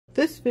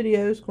This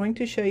video is going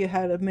to show you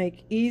how to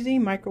make easy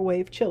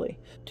microwave chili.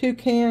 2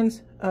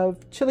 cans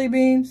of chili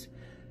beans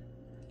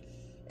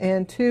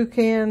and 2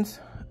 cans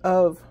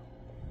of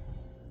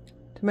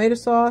tomato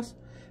sauce,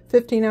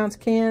 15-ounce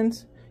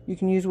cans. You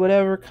can use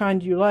whatever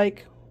kind you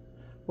like,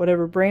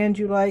 whatever brand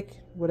you like,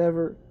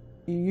 whatever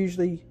you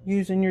usually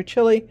use in your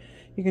chili.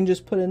 You can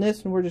just put in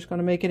this, and we're just going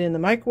to make it in the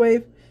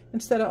microwave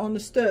instead of on the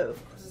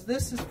stove.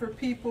 This is for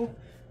people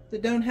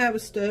that don't have a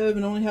stove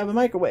and only have a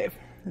microwave,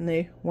 and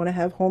they want to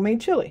have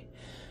homemade chili.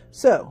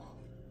 So,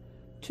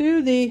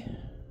 to the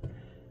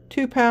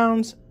 2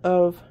 pounds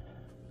of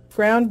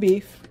ground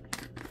beef,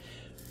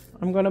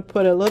 I'm going to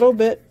put a little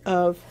bit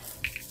of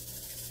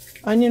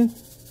onion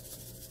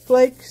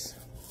flakes,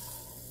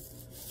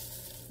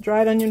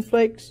 dried onion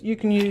flakes. You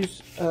can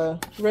use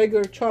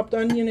regular chopped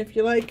onion if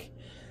you like,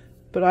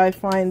 but I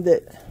find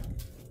that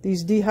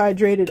these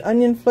dehydrated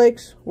onion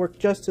flakes work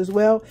just as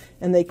well,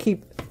 and they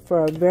keep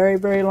for a very,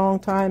 very long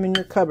time in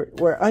your cupboard,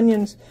 where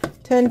onions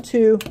tend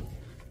to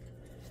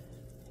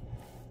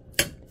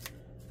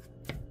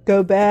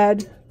go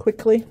bad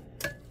quickly.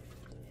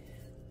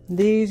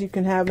 These you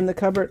can have in the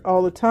cupboard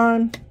all the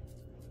time,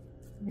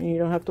 and you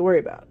don't have to worry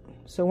about it.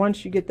 So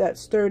once you get that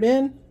stirred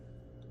in,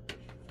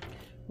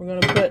 we're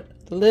going to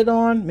put the lid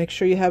on. Make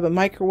sure you have a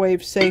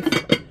microwave safe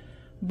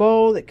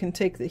bowl that can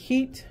take the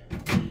heat.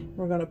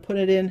 We're going to put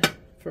it in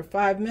for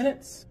 5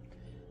 minutes.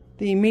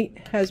 The meat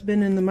has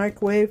been in the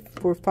microwave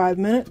for 5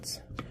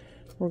 minutes.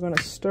 We're going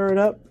to stir it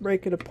up,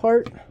 break it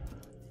apart,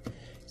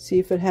 see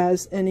if it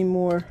has any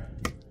more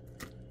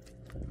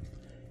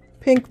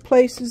pink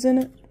places in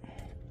it.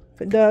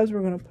 If it does,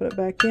 we're going to put it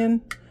back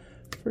in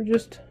for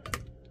just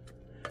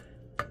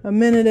a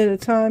minute at a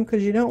time,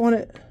 because you don't want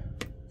it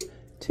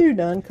too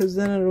done, because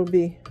then it'll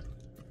be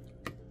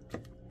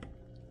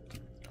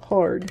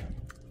hard.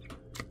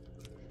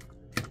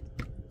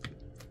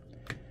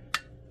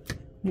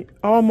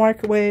 All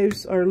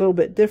microwaves are a little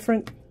bit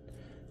different,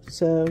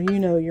 so you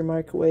know your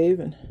microwave,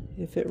 and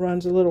if it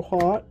runs a little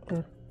hot,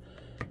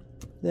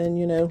 then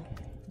you know,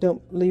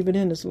 don't leave it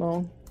in as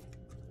long.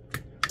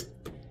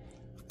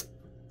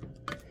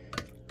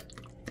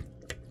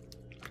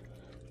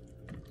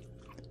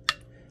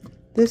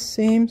 This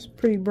seems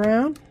pretty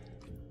brown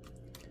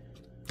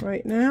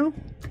right now.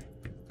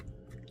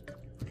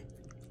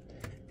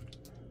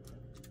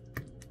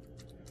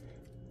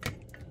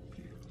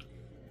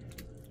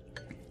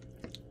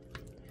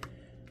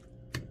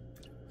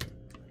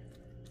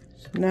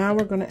 Now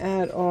we're going to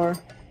add our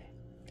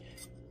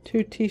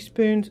 2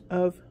 teaspoons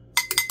of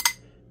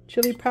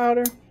chili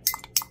powder.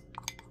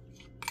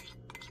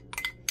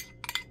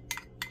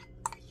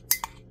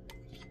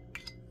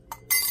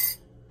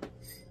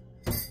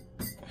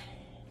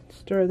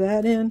 Stir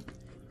that in.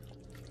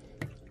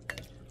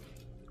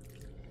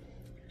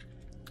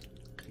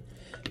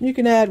 You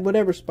can add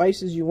whatever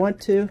spices you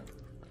want to.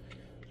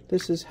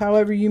 This is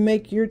however you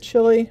make your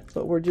chili,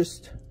 but we're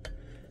just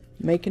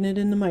making it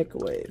in the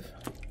microwave.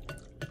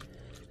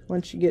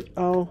 Once you get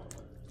all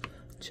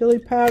chili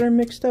powder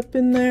mixed up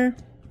in there,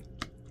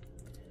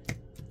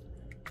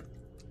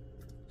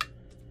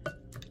 I'm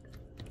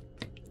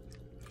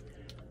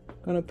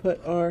going to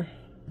put our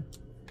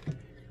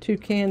 2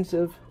 cans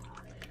of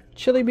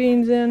chili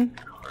beans in.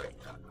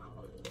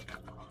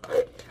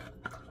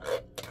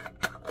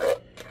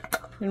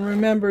 And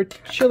remember,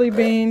 chili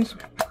beans,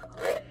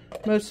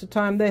 most of the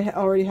time they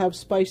already have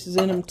spices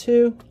in them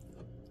too.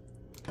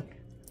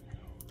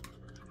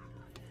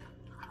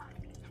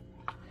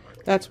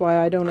 That's why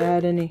I don't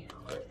add any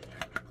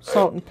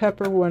salt and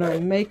pepper when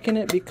I'm making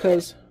it,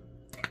 because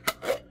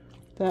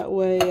that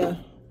way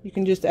you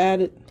can just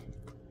add it.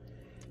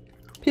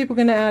 People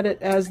can add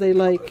it as they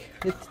like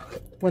it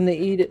when they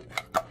eat it.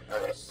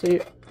 So,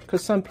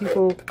 because some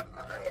people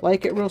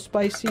like it real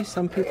spicy,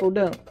 some people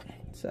don't.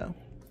 So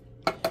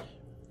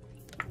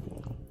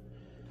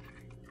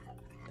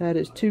that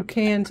is 2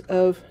 cans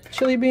of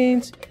chili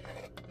beans,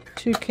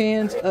 2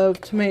 cans of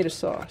tomato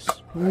sauce.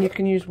 And you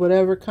can use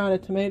whatever kind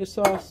of tomato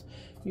sauce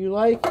you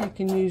like. You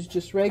can use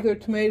just regular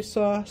tomato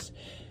sauce.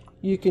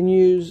 You can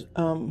use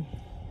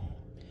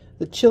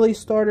the chili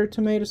starter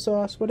tomato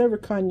sauce, whatever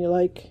kind you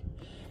like.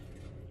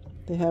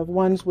 They have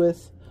ones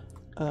with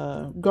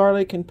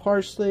garlic and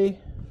parsley,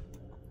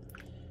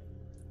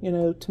 you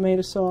know,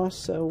 tomato sauce.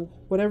 So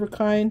whatever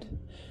kind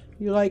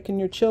you like in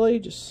your chili,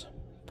 just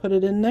put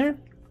it in there.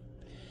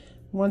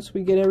 Once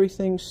we get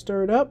everything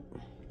stirred up,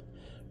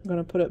 I'm going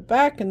to put it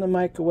back in the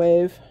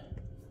microwave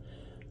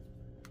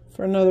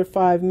for another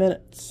 5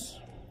 minutes,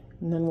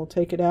 and then we'll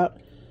take it out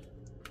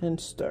and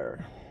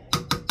stir.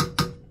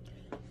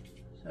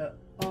 So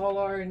all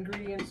our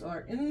ingredients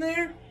are in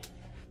there.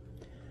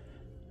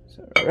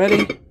 So we're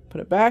ready.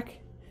 Put it back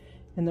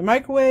in the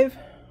microwave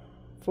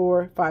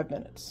for 5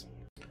 minutes.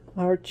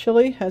 Our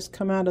chili has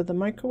come out of the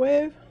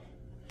microwave.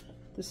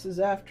 This is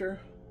after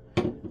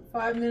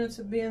 5 minutes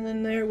of being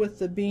in there with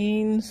the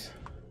beans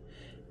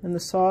and the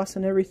sauce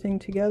and everything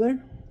together.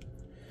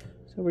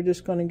 So we're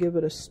just going to give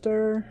it a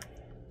stir.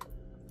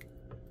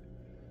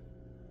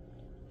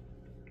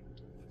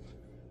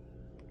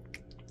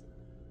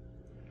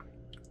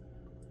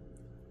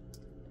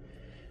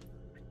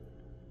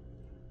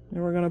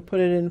 And we're going to put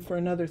it in for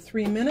another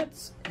 3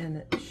 minutes, and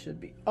it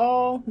should be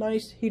all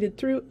nice heated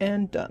through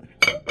and done.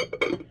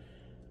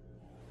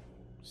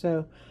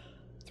 So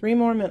 3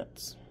 more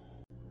minutes.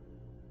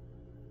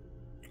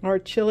 Our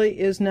chili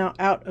is now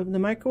out of the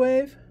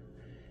microwave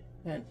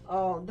and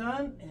all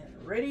done and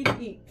ready to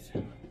eat.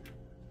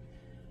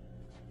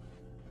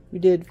 We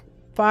did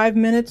 5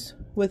 minutes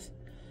with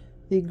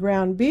the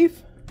ground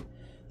beef.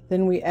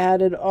 Then we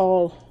added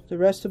all the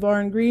rest of our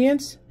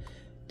ingredients.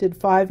 Did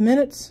 5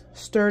 minutes,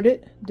 stirred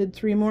it, did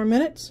 3 more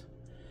minutes.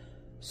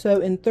 So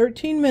in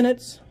 13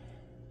 minutes,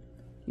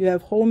 you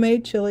have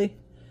homemade chili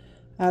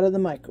out of the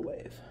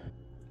microwave.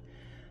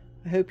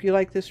 I hope you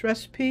like this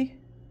recipe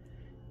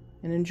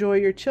and enjoy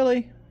your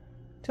chili.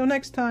 Till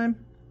next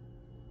time.